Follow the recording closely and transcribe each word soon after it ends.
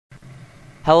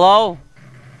Hello?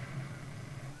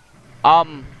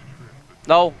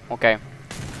 No? Okay.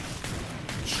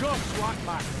 Just like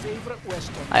my favorite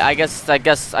western. I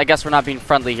guess we're not being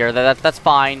friendly here. That's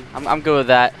fine. I'm good with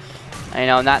that. You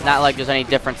know, not like there's any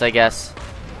difference, I guess.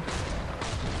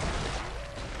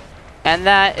 And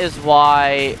that is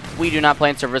why we do not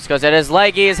play in servers, because it is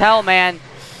laggy as hell, man.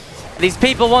 These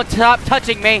people won't stop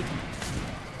touching me.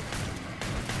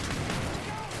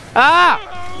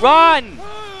 Ah! Run!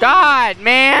 God,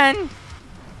 man!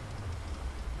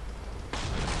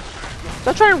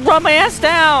 Stop trying to run my ass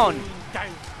down!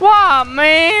 Wow,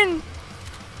 man!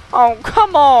 Oh,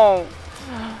 come on!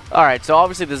 Alright, so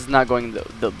obviously this is not going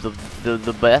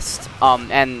the best.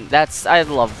 And that's, I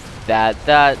love that.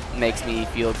 That makes me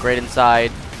feel great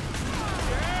inside.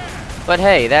 But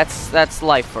hey, that's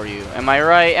life for you. Am I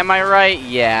right? Am I right?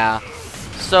 Yeah.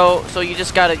 So you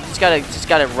just gotta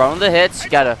run the hits. You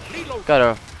gotta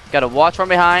watch from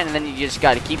behind, and then you just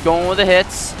gotta keep going with the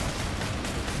hits.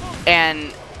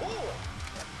 And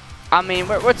I mean,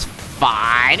 it's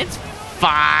fine. It's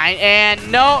fine.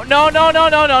 And no.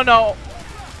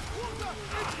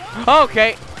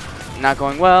 Okay, not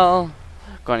going well.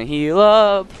 Gonna heal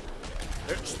up.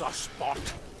 It's the spot.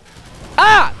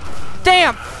 Ah!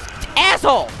 Damn!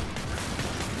 Asshole!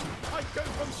 I go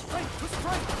from strength to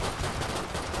strength.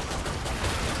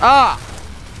 Ah!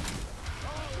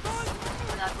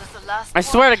 That was the last I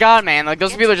swear to God, man, like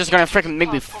those people are just gonna freaking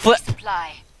make me flip.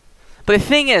 But the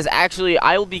thing is, actually,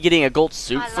 I will be getting a gold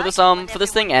suit for this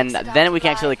thing, and then we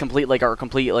can actually complete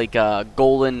our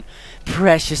golden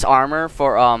precious armor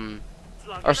for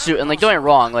our suit. And like, don't get me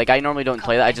wrong, like I normally don't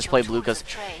play that. I just play blue because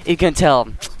you can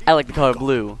tell I like the color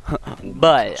blue.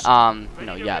 But you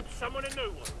know, yeah.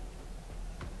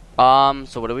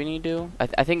 So what do we need to do?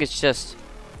 I think it's just,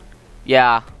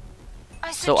 yeah.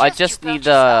 So I just need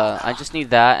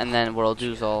that, and then what I'll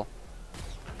do is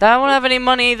I won't have any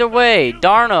money either way.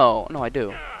 Darno. No, I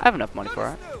do. I have enough money for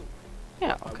it.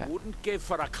 Yeah, okay. I wouldn't give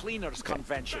for a cleaners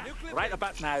convention right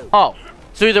about now. Oh,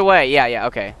 so either way, yeah,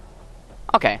 okay.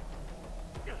 Okay.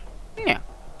 Yeah.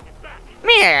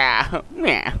 Yeah.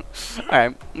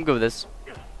 Alright, I'm good with this.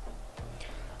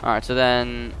 Alright, so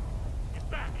then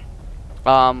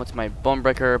what's my bone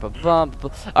breaker? Alright,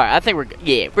 I think we're good.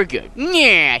 Yeah, we're good.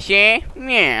 Yeah, see?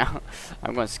 Yeah.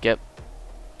 I'm gonna skip.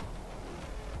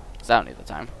 I don't need the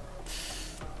time.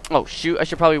 Oh shoot, I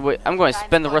should probably wait. I'm going to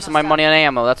spend the rest of my money on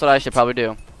ammo. That's what I should probably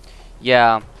do.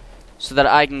 Yeah, so that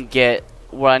I can get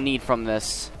what I need from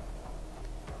this.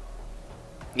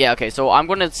 Yeah, okay, so I'm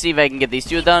going to see if I can get these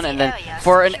two done, and then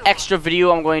for an extra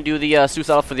video, I'm going to do the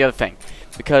suicide for the other thing.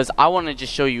 Because I want to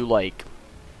just show you, like...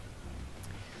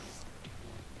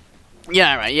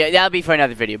 Yeah, right, yeah, that'll be for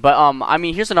another video. But, I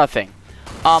mean, here's another thing.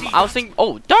 I was thinking...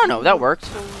 Oh, darno, that worked.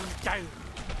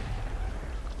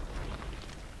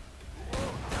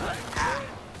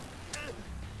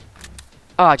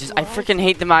 Oh, I freaking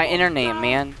hate my internet,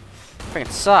 man. Freaking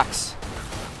sucks.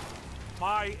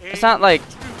 It's not like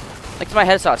my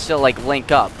headsets still like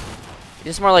link up. It's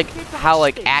just more like how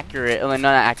like accurate,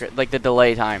 not accurate, like the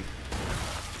delay time.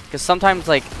 Because sometimes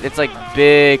like it's like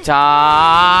big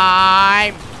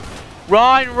time.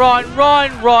 Run!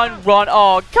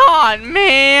 Oh God,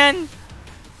 man!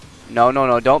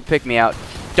 No! Don't pick me out.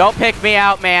 Don't pick me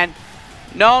out, man.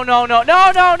 No!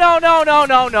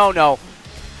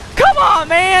 Come on,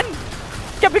 man! You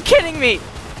gotta be kidding me!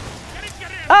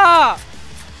 Ah!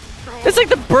 It's like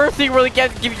the birthday where they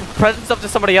give your presents up to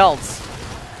somebody else.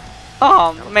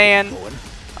 Oh, man.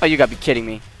 Oh, you gotta be kidding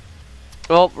me.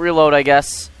 Well, reload, I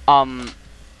guess.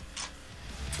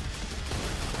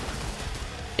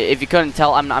 If you couldn't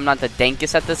tell, I'm not the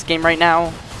dankest at this game right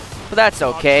now. But that's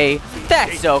okay.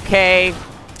 That's okay.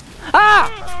 Ah!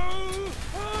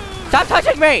 Stop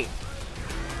touching me!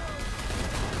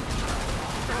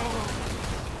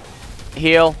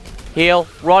 Heal,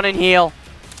 run and heal.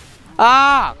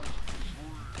 Ah!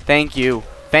 Thank you,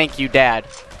 Dad.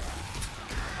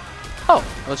 Oh,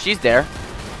 well, she's there.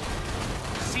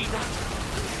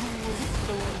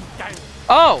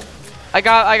 Oh, I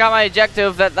got my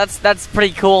objective. That's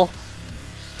pretty cool.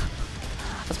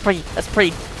 That's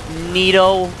pretty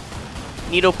neato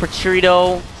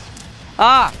protrudo.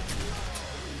 Ah.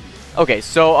 Okay,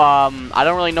 so I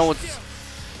don't really know what's.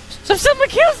 So someone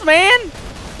kills, man.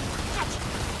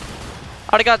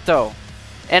 Arigato.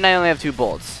 And I only have 2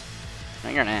 bullets.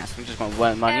 You're an ass. I'm just going to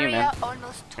win on you, man.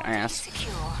 You're an ass.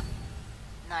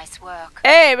 Nice work.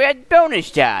 Hey, we had bonus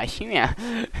dash. Yeah.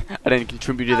 I didn't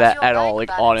contribute to that at all,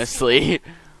 like, honestly.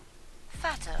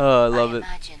 Oh, I love it.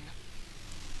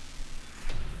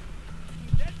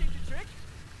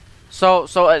 So,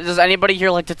 does anybody here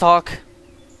like to talk?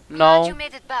 Glad No. you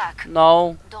made it back.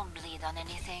 No. Don't bleed on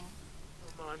anything.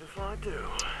 Mind if I do?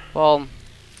 Well,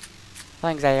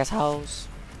 thanks, assholes.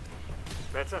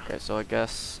 Better? Okay, so I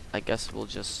guess we'll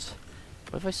just.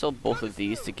 What if I sell both of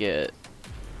these to get?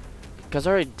 Because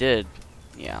I already did.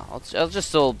 Yeah, I'll just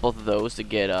sell both of those to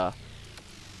get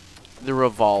the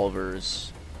revolvers.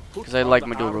 Because I like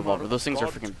my dual revolver. Those things are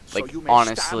freaking, like,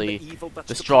 honestly,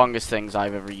 the strongest things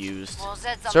I've ever used. Well,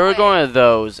 Zed's So we're away. going to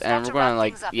those, and Start we're to going to, wrap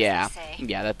like, things up, as yeah. they say.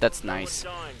 Yeah, that's nice.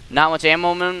 Not much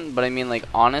ammo, man, but I mean, like,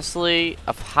 honestly,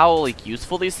 of how, like,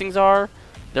 useful these things are,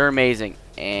 they're amazing.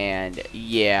 And,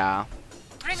 yeah.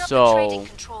 Bring up So- the trading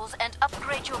controls and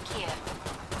upgrade your gear.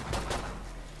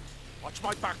 Watch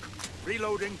my back.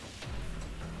 Reloading.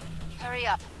 Hurry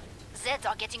up. Zeds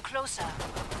are getting closer.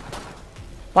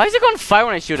 Why is it going fire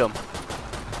when I shoot him?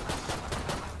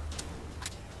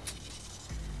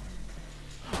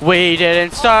 We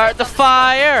didn't start the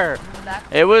fire.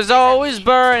 It was always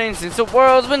burning since the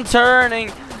world's been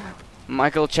turning.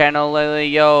 Michael Channel,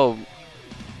 Yo,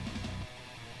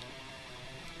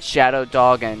 Shadow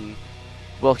Dog, and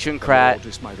Wilkshire Krat. Lord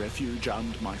is my refuge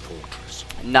and my fortress.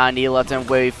 90 left and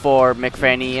wave for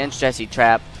McFranny and Jesse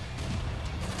Trap.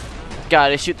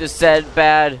 Gotta shoot this Zed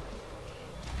bad.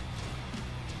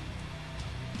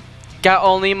 Got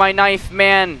only my knife,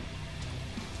 man.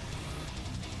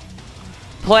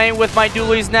 Playing with my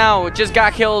dualies now. Just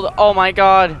got killed. Oh my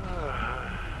god.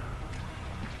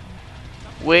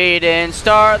 We didn't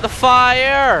start the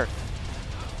fire.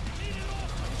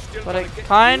 But I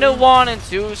kinda wanted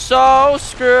to, so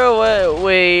screw it.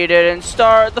 We didn't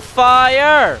start the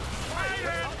fire.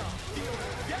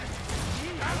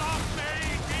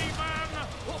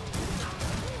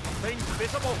 Things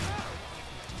visible.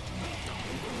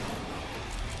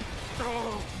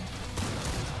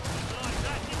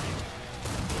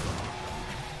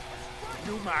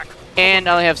 You, Mac. And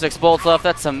I only have 6 bolts left.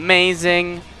 That's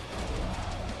amazing.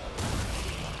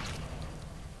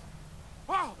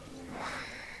 Wow.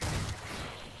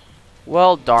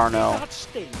 Well, darno. That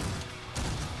sting.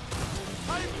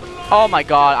 Oh my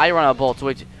god, I run out of bolts.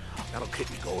 Wait. That'll keep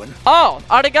me going. Oh,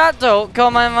 arigato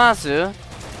gozaimasu.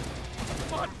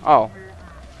 Oh.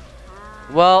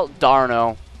 Well,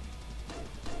 darno.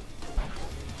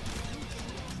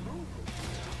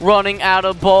 Running out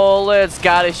of bullets.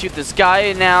 Gotta shoot this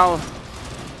guy now.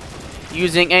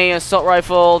 Using a assault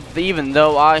rifle, even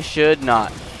though I should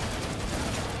not.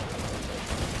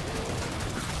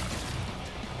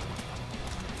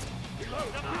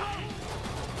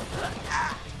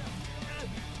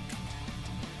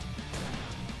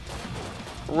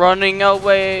 Running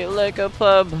away like a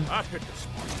pub. I hit the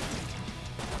spot.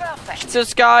 Perfect.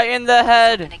 This guy in the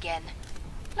head. And again.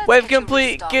 Let's Wave get you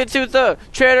complete. restocked. Get to the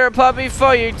trader puppy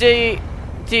for you. survived.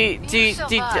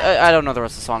 I don't know the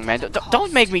rest of the song, man.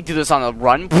 Don't make me do this on a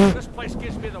run. This place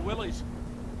gives me the willies.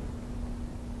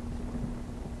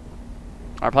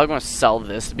 I'm probably gonna sell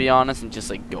this, to be honest, and just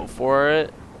like go for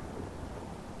it.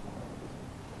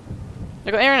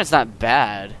 Like, Aaron, it's not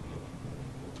bad,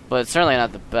 but it's certainly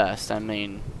not the best. I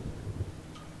mean,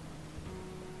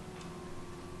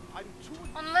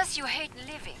 Unless you hate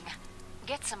living,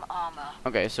 get some armor.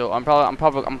 okay, so I'm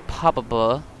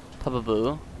probable.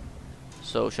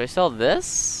 So should I sell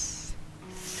this?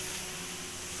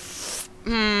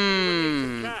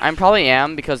 I probably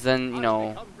am, because then, you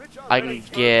know, I can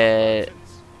get.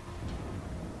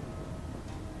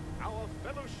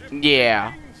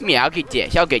 Yeah, I'll get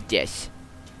this.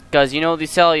 Because, you know, they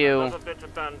sell you. Another bit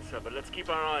of banter, but let's keep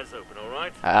our eyes open,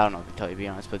 alright? I don't know what to tell you, to be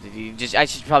honest, but I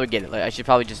should probably get it. Like, I should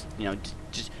probably just, you know,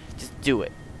 just do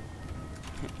it.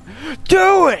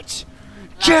 Do it!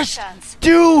 Last Just chance.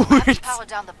 do Have to it! power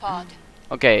down the pod.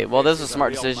 Okay, well, this is a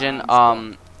smart decision.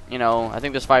 You know, I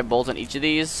think there's 5 bolts on each of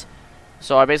these,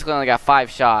 so I basically only got 5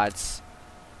 shots.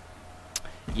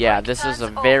 Yeah, this is a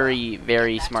very,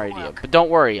 very smart idea. But don't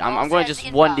worry, I'm going to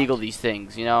just one deagle these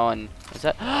things, you know, and is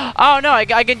that? Oh no, I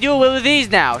can do it with these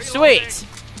now. Sweet.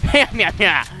 All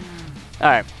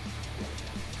right.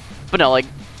 But no, like,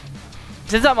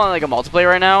 since I'm on like a multiplayer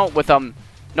right now with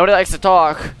nobody likes to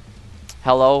talk.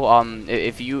 Hello,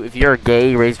 if you're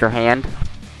gay, raise your hand.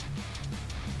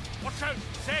 Watch out,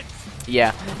 Zeds.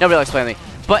 Yeah, nobody likes playing me.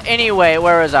 But anyway,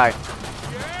 where was I?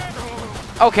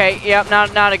 Okay, yep,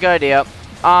 not a good idea.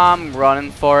 I'm running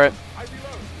for it.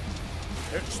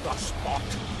 It's the spot.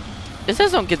 This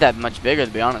doesn't get that much bigger,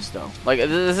 to be honest, though. Like,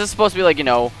 this is supposed to be like, you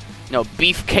know,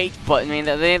 beefcake, but I mean,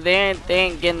 they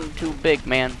ain't getting too big,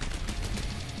 man.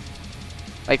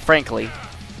 Like, frankly,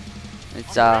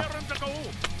 it's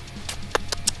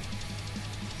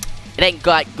it ain't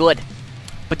that good.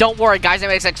 But don't worry, guys,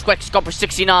 I'm XX Quick Scoper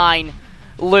 69,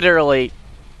 literally.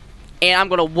 And I'm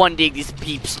gonna one dig these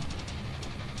peeps.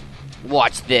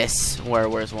 Watch this.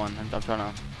 Where's one? I'm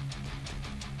trying to.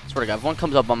 Swear to God, if one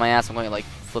comes up on my ass, I'm going to like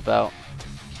flip out.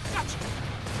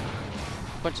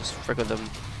 I'm going to just frick with them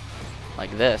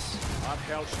like this.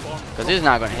 Because he's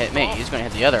not going to hit me. He's going to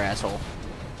hit the other asshole.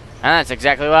 And that's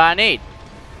exactly what I need.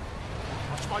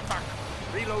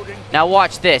 Now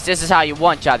watch this. This is how you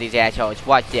one-shot these assholes.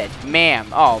 Watch this. Ma'am.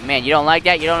 Oh, man. You don't like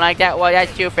that? You don't like that? Well,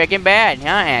 that's too freaking bad, huh,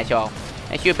 asshole?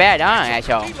 That's too bad, huh,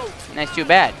 asshole? That's too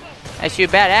bad. That's too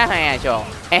bad, huh, asshole?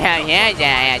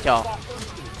 Yeah, asshole.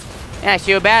 That's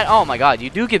too bad. Oh, my God. You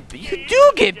do get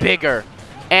bigger.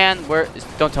 And we're...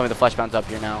 Don't tell me the flesh pound's up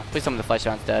here now. Please tell me the flesh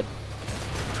pound's dead.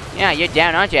 Yeah, you're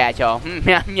down, aren't you, asshole? Please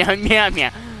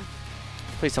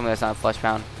tell me that's not a flesh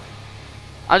pound.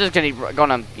 I'm just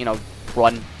gonna, you know,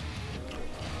 run.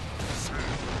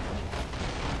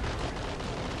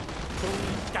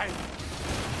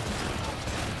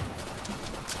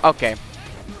 Okay.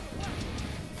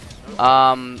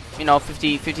 You know,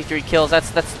 53 kills.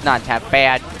 That's not that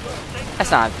bad.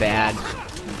 That's not bad.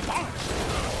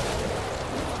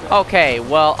 Okay,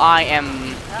 well, I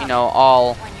am, you know,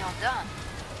 all... When you're done,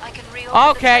 I can reopen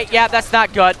Okay, yeah, that's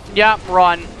not good. Yep,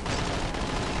 run.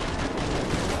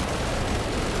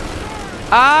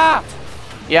 Ah!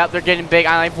 Yep, they're getting big.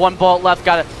 I have one bullet left.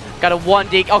 Got a one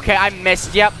dig. Okay, I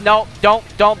missed. Yep, no,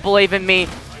 don't believe in me.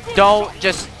 Don't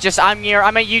just I'm here.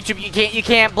 I'm at YouTube. You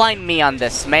can't blame me on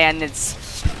this, man.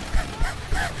 It's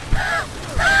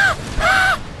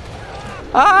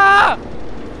ah!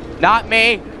 Not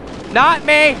me. Not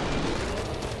me.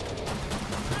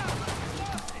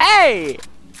 Hey!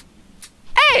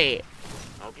 Hey!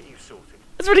 I'll get you sorted.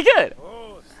 That's pretty good.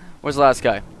 Where's the last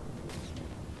guy?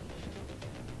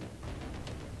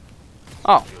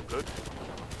 Oh. Feel good?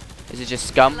 Is it just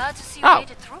scum? Glad to see you Oh.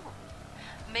 made it through.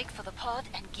 Make for the pod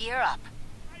and gear up.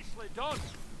 Nicely done.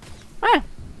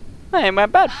 Hey, my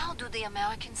bad. How do the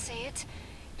Americans say it?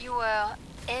 You were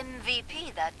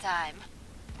MVP that time.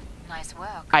 Nice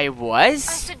work. I I was?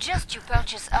 suggest you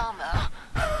purchase armor.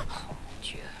 Oh,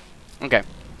 Dieu. Okay.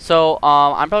 So,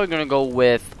 I'm probably gonna go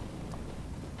with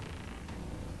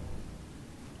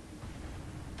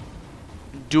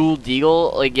dual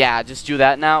deagle. Like, yeah, just do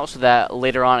that now so that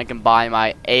later on I can buy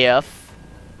my AF.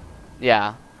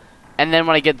 Yeah. And then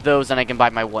when I get those, then I can buy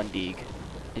my one dig.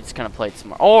 It's kind of play it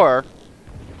smart. Or,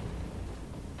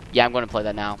 yeah, I'm gonna play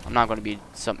that now. I'm not gonna be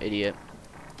some idiot.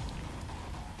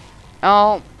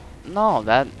 Oh, no,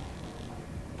 that...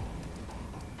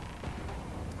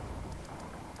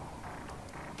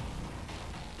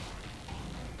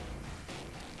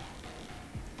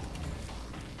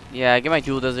 Yeah, get my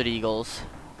dual desert eagles.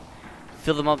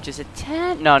 Fill them up just a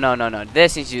 10. No.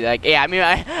 This needs to like. Yeah, I mean,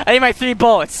 I need my 3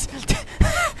 bullets.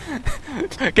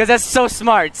 Cause that's so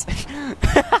smart.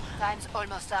 Time's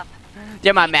almost up.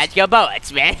 They're my magical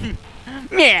bullets, man.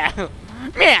 Yeah.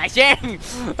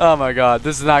 Oh my God,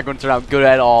 this is not going to turn out good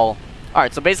at all. All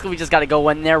right, so basically we just got to go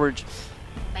in there. We're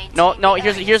no.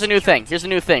 Here's a new thing. Here's a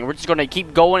new thing. We're just going to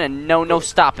keep going and no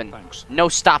stopping. No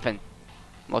stopping.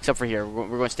 Well, except for here, we're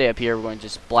going to stay up here. We're going to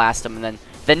just blast them, and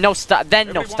then no stop.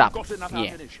 Then no stop.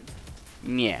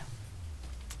 Yeah.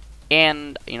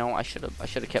 And you know, I should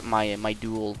have kept my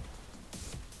dual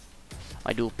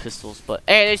pistols. But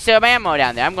hey, there's some ammo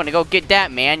down there. I'm going to go get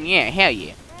that, man. Yeah, hell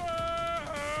yeah.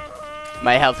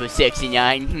 My health was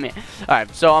 69. All right,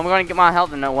 so I'm going to get my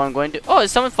health, and what I'm going to. Oh,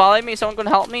 is someone following me? Someone going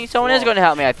to help me? Someone is going to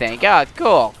help me, I think. Oh,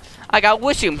 cool. I got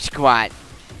Wishum Squad.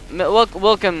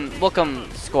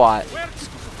 Welcome Squad.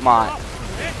 Come on.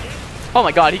 Oh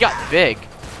my God, he got big.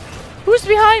 Who's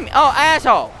behind me? Oh,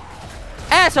 asshole.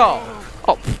 Asshole.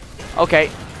 Oh, okay.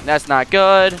 That's not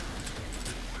good.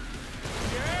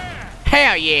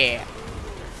 Hell yeah.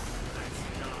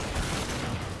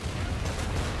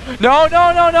 No.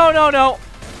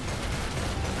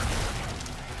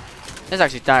 This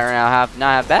actually not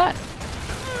half bad.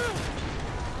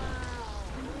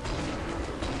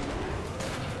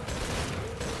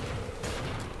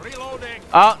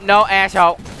 Oh, no,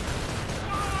 asshole.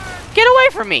 Get away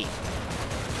from me.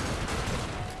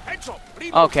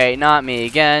 Okay, not me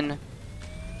again.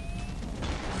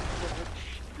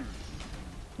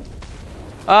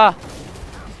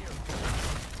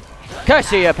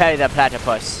 Curse you, Petty the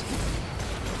Platypus.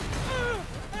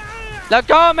 Let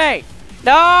go of me!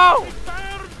 No!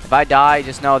 If I die,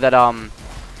 just know that,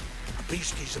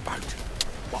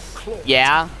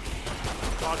 yeah.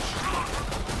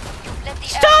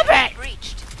 Stop it!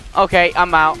 Okay,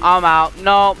 I'm out.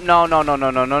 No.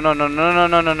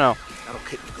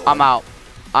 I'm out.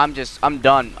 I'm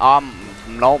done. No.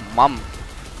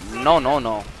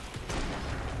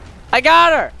 I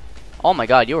got her! Oh my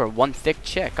god, you are one thick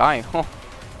chick. Wow,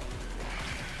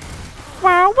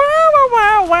 wow, wow,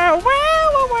 wow, wow,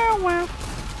 wow, wow, wow.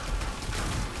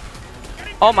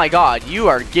 Oh my god, you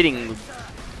are getting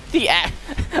the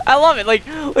I love it. Like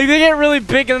they get really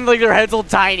big and like their heads all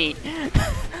tiny.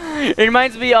 It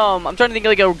reminds me, I'm trying to think of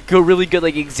like a really good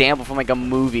like example from like a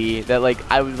movie that like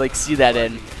I would like see that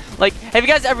in. Like, have you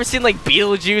guys ever seen like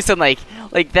Beetlejuice and like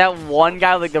that one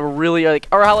guy like the really like,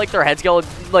 or how like their heads go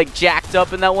like jacked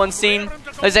up in that one scene?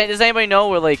 Does anybody know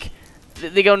where like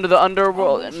they go into the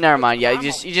underworld? Never mind. Yeah,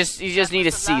 you just need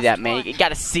to see that, man. You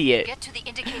gotta see it.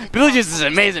 Beetlejuice is an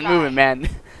amazing movie, man.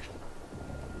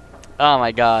 Oh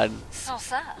my god. So,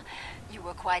 sir, you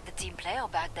were quite the team player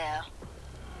back there.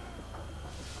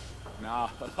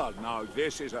 No,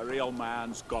 this is a real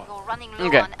man's gun. You're running low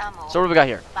Okay, on ammo. so what do we got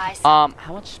here? Buy some.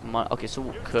 How much money? Okay,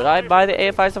 so could I buy the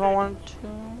AFIs if I wanted to?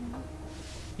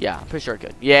 Yeah, I'm pretty sure I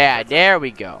could. Yeah, there we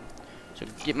go. So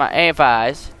get my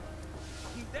AFIs.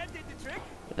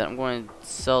 But then I'm going to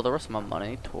sell the rest of my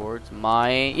money towards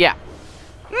my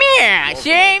Meh,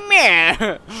 say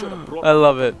meh. I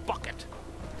love it. Bucket.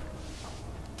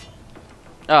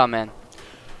 Oh man.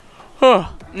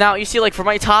 Now you see, like for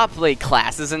my top like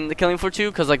classes in the Killing Floor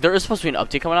 2, because like there is supposed to be an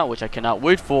update coming out, which I cannot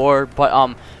wait for.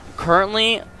 But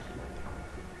currently,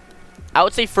 I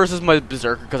would say first is my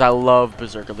Berserker, because I love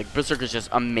Berserker. Like Berserker is just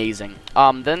amazing.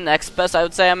 Then next best I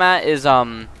would say I'm at is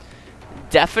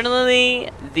definitely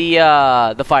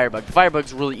the Firebug. The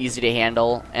Firebug's really easy to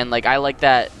handle, and like I like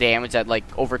that damage that like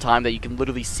over time that you can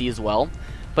literally see as well.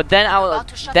 But then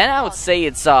I would say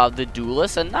it's the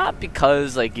Duelist, and not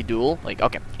because like you duel, like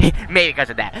okay, maybe because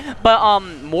of that, but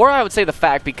more I would say the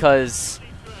fact because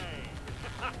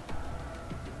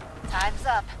Time's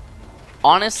up.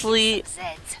 honestly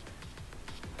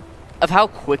of how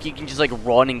quick you can just like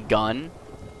run and gun.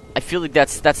 I feel like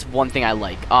that's one thing I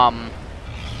like.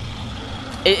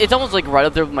 It's almost like right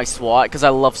up there with my SWAT, because I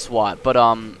love SWAT. But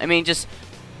I mean, just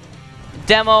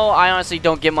demo, I honestly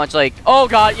don't get much like. Oh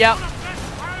god, yeah.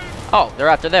 Oh, they're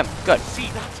after them. Good.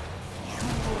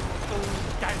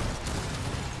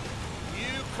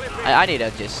 I need to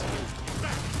just.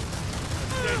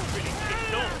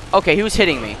 Okay, who's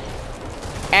hitting me?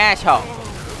 Asshole.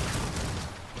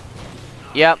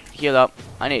 Yep, heal up.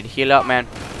 I need to heal up, man.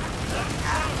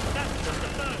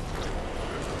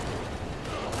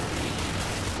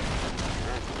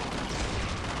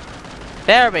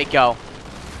 There we go.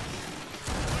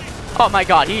 Oh my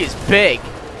god, he is big.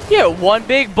 You're one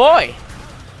big boy.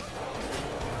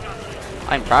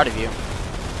 I'm proud of you.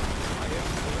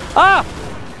 Ah!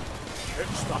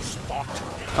 It's the spot.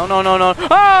 No, no, no, no.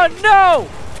 Oh, no!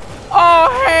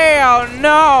 Oh, hell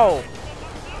no!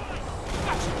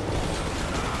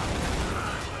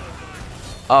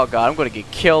 Oh god, I'm gonna get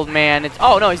killed, man.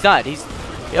 Oh no, he's not. He's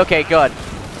okay. Good.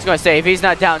 I was gonna say if he's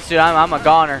not down soon, I'm a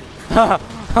goner.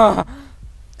 I'm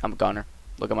a goner.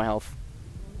 Look at my health.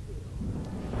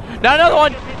 Not another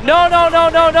one. No, no, no,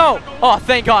 no, no. Oh,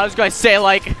 thank God. I was gonna say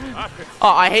like, oh,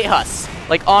 I hate Hus.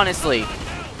 Like honestly,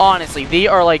 they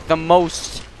are like the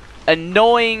most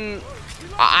annoying.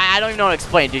 I don't even know how to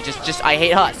explain, dude. Just I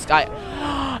hate Hus.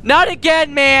 Not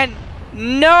again, man.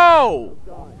 No.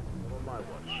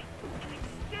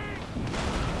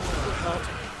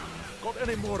 Got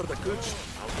any more of the goods?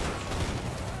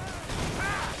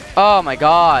 Oh my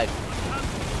god.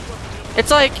 It's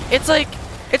like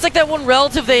that one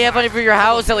relative they have over your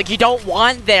house that like you don't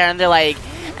want there, and they're like,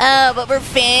 oh, but we're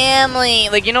family.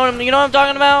 Like you know what I'm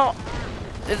talking about?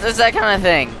 It's that kind of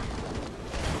thing.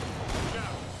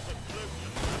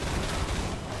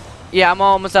 Yeah, I'm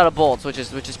almost out of bolts, which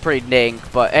is pretty dang.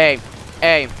 But hey,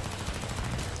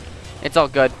 it's all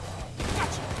good.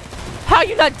 How are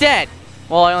you not dead?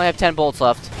 Well, I only have 10 bolts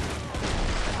left.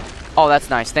 Oh, that's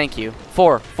nice. Thank you.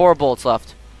 Four bolts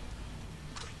left.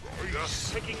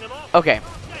 Okay.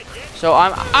 So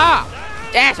I'm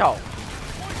asshole.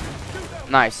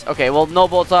 Nice. Okay. Well, no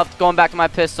bolts left. Going back to my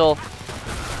pistol.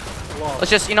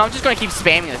 Let's just, I'm just gonna keep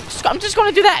spamming it. I'm just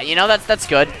gonna do that. That's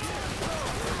good.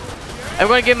 I'm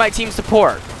gonna give my team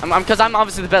support. Because I'm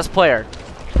obviously the best player.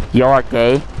 You're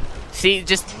gay. See,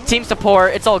 just team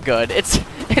support. It's all good. It's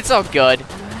all good.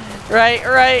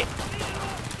 Right.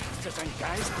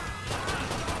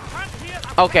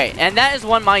 Okay, and that is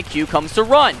when my cue comes to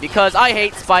run, because I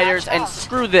hate spiders and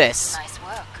screw this. Nice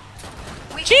work.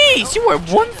 Jeez, you are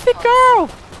one thick girl.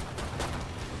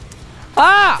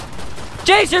 Ah!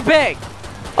 Jace, you're big.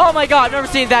 Oh my god, I've never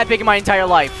seen that big in my entire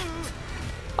life.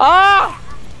 Ah!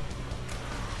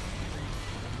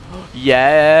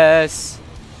 Yes.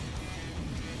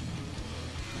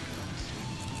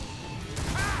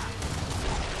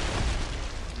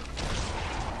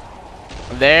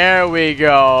 There we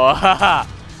go.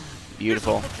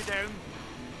 Beautiful.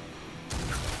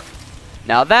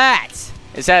 Now that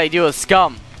is how you deal with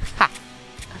scum. Ha.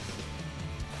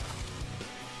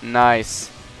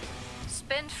 Nice.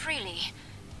 Spend freely.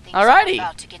 Things Alrighty. are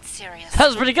about to get serious. That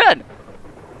was pretty good.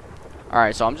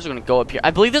 Alright, so I'm just gonna go up here. I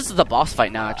believe this is the boss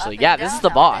fight now, actually. Yeah, this is the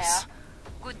boss.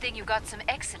 Good thing you got some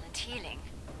excellent healing.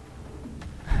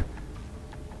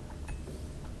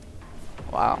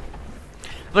 Wow.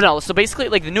 But no, so basically,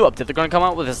 like, the new update they're gonna come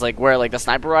out with is, like, where, like, the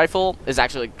sniper rifle is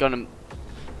actually gonna...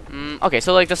 okay,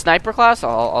 so, like, the sniper class,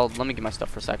 let me get my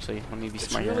stuff first, actually. Let me be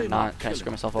smart here and not kind of screw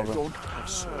myself over.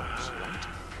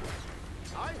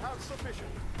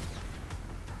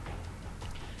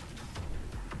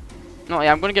 No,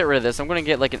 yeah, I'm gonna get rid of this. I'm gonna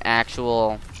get, like, an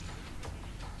actual...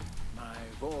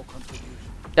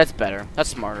 That's better. That's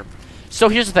smarter. So,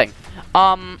 here's the thing.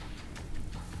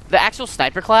 The actual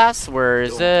sniper class, where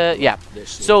is it? Yeah.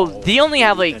 So they only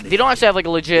have like, they don't actually have like a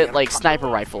legit like sniper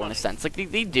rifle in a sense. Like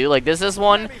they do, like this is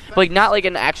one, but like not like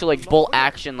an actual like bolt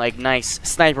action like nice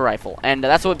sniper rifle, and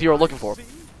that's what people are looking for.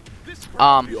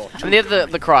 I mean, they have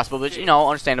the crossbow, which you know,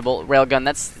 understandable. Railgun,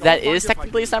 that is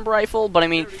technically a sniper rifle, but I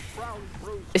mean,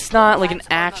 it's not like an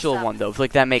actual one though.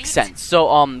 Like that makes sense. So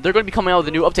they're going to be coming out with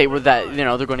a new update where that you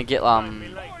know they're going to get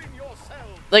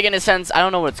like in a sense, I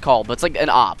don't know what it's called, but it's like an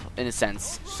op in a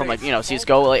sense from like you know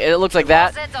CS:GO. Like it looks like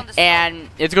that, and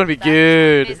it's gonna be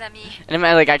good. And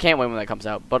like I can't wait when that comes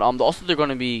out. But also they're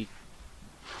gonna be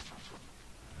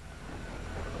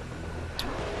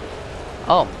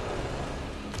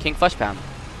King Flesh Pound.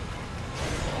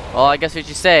 Well, I guess what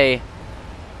you say,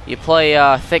 you play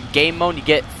thick game mode, you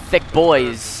get thick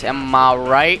boys. Am I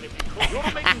right?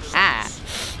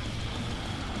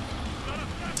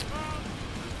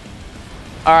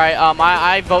 Alright,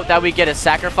 I vote that we get a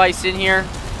sacrifice in here.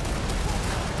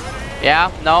 Yeah?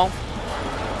 No?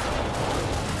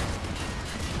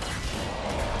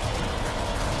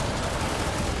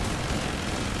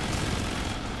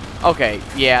 Okay,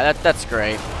 yeah, that's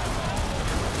great.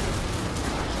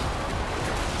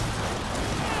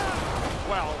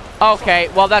 Okay,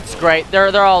 well that's great.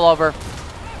 They're all over.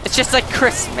 It's just like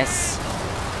Christmas.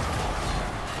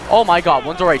 Oh my god,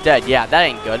 one's already dead. Yeah, that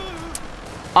ain't good.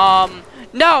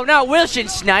 No, not Wilson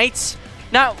Knights.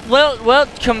 Not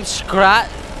welcome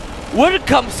Scrat.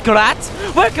 Welcome Scrat.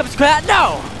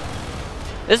 No.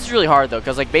 This is really hard though,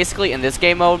 because like basically in this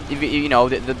game mode, you know,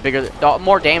 the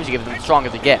more damage you give them, the stronger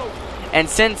they get. And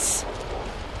since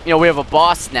you know we have a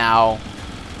boss now,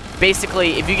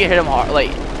 basically if you get hit them hard,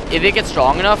 like if it gets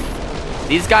strong enough,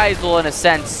 these guys will in a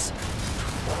sense,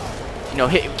 you know,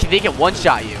 they can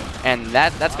one-shot you, and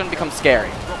that's going to become scary.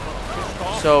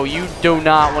 So you do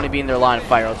not want to be in their line of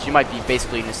fire, else you might be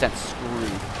basically in a sense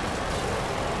screwed.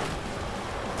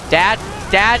 Dad,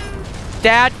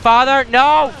 father,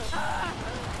 no!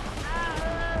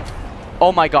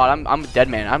 Oh my god, I'm a dead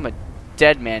man. I'm a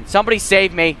dead man. Somebody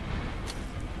save me.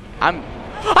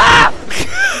 Ah!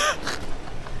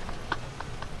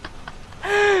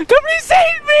 Somebody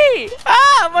save me!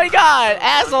 Ah, my god,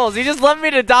 assholes! You just left me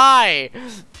to die.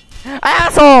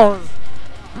 Assholes!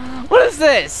 What is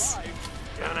this?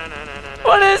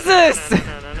 What is this?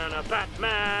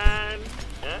 Batman.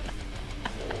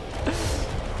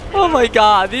 Oh my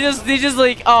god, they just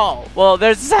like, oh, well,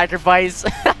 there's a sacrifice.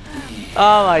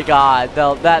 Oh my god,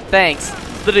 thanks.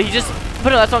 Literally,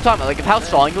 but no, that's what I'm talking about. Like, how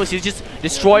strong he was, he just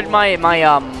destroyed my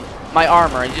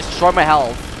armor and just destroyed my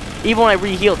health. Even when I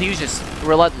re-healed, he was just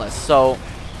relentless. So,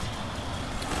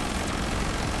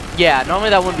 yeah, normally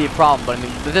that wouldn't be a problem, but I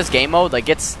mean, with this game mode, like,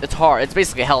 it's hard. It's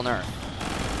basically hell on earth.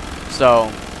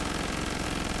 So,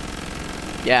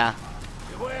 yeah.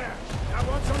 Beware! That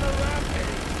one's on the rampage.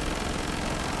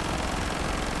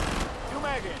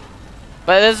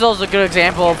 But this is also a good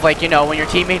example of, like, you know, when your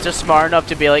teammates are smart enough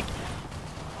to be like,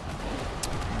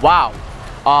 wow,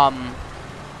 but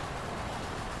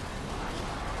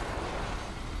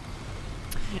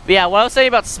yeah, what I was saying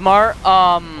about smart,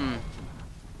 but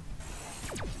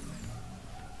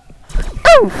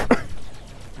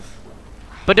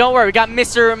don't worry, we got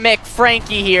Mr.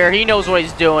 McFrankie here. He knows what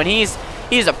he's doing. He's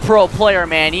a pro player,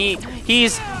 man.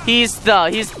 He's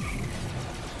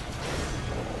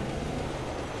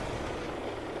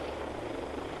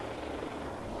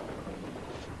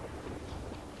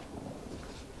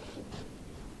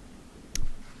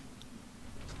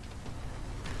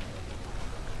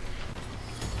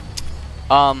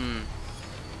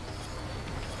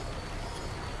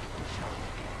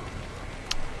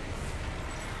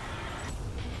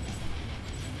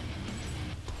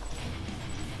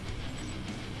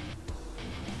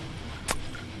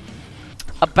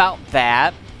about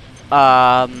that,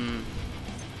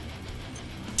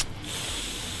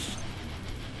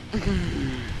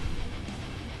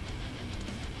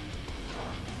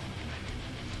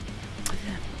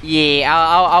 Yeah,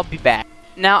 I'll be back.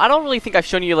 Now, I don't really think I've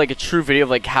shown you like a true video of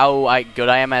like how good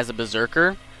I am as a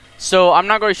berserker. So I'm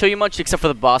not going to show you much except for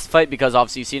the boss fight because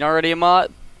obviously you've seen already a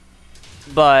mod.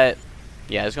 But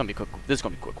yeah, this is gonna be quick. This is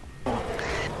gonna be quick.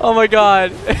 Oh my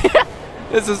god,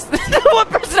 this is one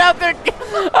person out there.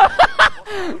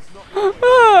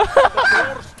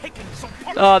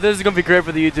 Oh, this is gonna be great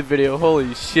for the YouTube video.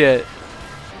 Holy shit.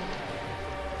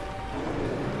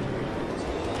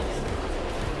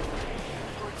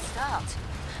 Good start.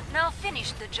 Now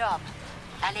finish the job.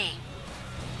 Allez.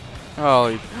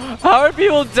 Holy, how are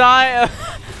people dying?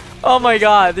 Oh my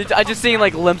god, I just seen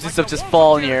like limbs and stuff just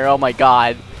fall in here. Oh my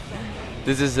god.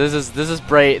 This is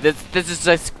great. This is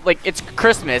just like it's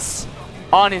Christmas,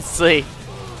 honestly.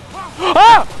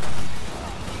 Ah!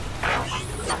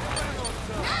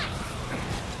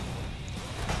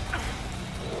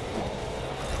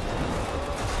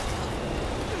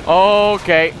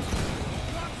 Okay.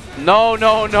 No,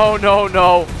 no, no, no,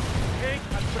 no. Take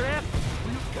a breath.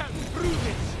 You can prove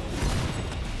it.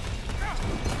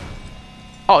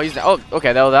 Oh, he's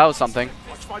okay. That was something.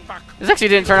 Watch my back. This actually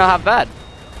didn't turn out half bad.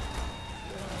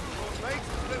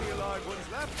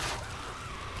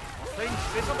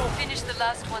 Finish the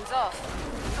last ones off,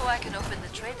 so I can open the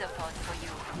trader pod for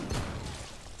you.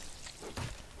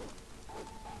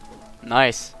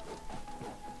 Nice.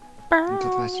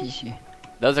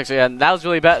 That was actually that was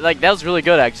really bad. Like that was really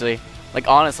good actually. Like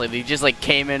honestly, they just like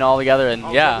came in all together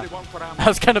and yeah, that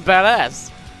was kind of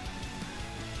badass.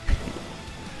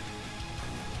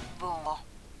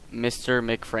 Mr.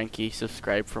 McFrankie,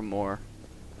 subscribe for more.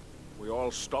 We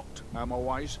all stocked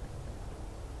ammo-wise?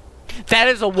 That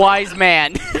is a wise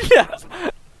man.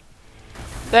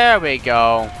 There we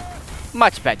go.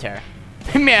 Much better.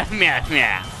 Meh, meh,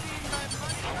 meh.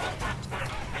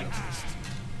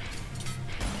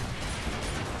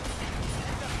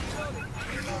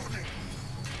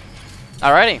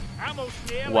 Alrighty.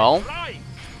 Well,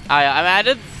 I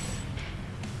did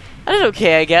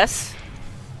okay, I guess.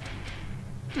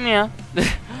 Yeah.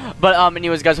 But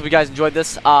anyways, guys, hope you guys enjoyed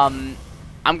this.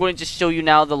 I'm going to just show you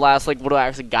now the last like what I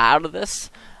actually got out of this.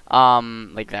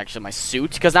 Like actually my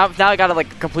suit, because now I got a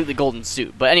like completely golden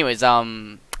suit. But anyways,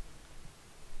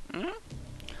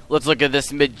 let's look at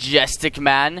this majestic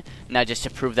man. Now just to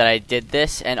prove that I did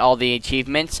this and all the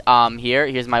achievements.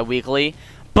 Here's my weekly.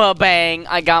 Ba-bang!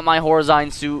 I got my Horizon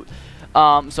suit.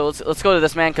 So let's go to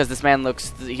this man because this man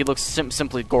looks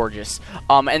simply gorgeous.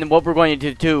 And what we're going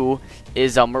to do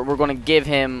is we're going to give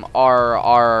him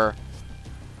our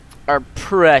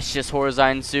precious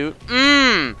Horizon suit.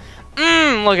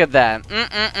 Look at that.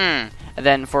 And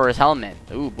then for his helmet,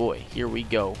 ooh boy, here we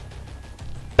go.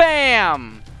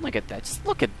 Bam! Look at that. Just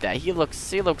look at that. He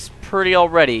looks pretty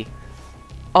already.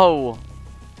 Oh.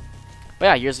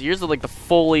 But yeah, here's the, like the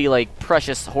fully like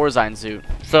precious Horizon suit.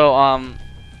 So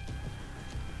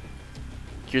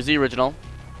here's the original,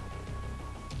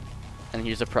 and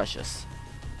here's the precious.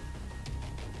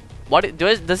 What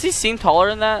does he seem taller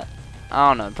than that? I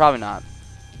don't know, probably not.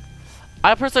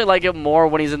 I personally like it more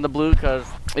when he's in the blue because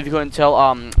if you couldn't tell,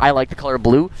 I like the color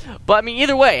blue. But I mean,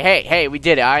 either way, hey, we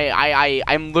did it.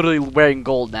 I'm literally wearing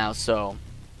gold now, so.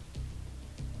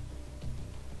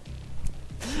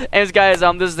 Anyways, guys,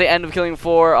 this is the end of Killing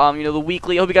Floor. The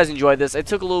weekly. I hope you guys enjoyed this. It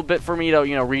took a little bit for me to,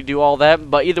 redo all that,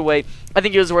 but either way, I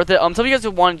think it was worth it. Some of you guys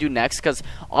would want to do next, because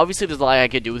obviously there's a lot I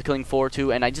could do with Killing Floor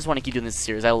too, and I just want to keep doing this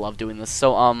series. I love doing this.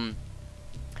 So, I'm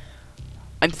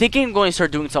thinking I'm going to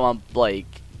start doing some like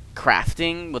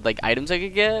crafting with like items I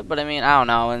could get, but I mean, I don't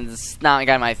know, and it's not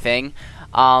kind of my thing.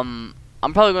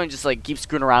 I'm probably going to just like keep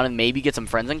screwing around and maybe get some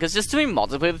friends in, because just doing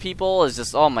multiplayer with people is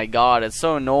just, oh my god, it's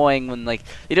so annoying when like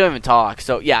they don't even talk.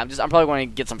 So yeah, I'm probably going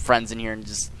to get some friends in here and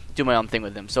just do my own thing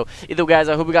with them. So either way, guys,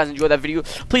 I hope you guys enjoyed that video.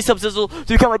 Please subsizzle to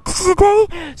become like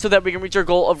today so that we can reach our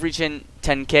goal of reaching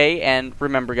 10K. And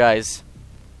remember, guys,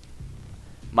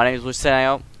 my name is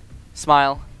Luciano.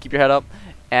 Smile, keep your head up,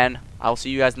 and I'll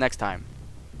see you guys next time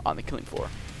on the Killing Floor.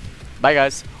 Bye,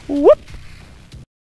 guys. Whoop.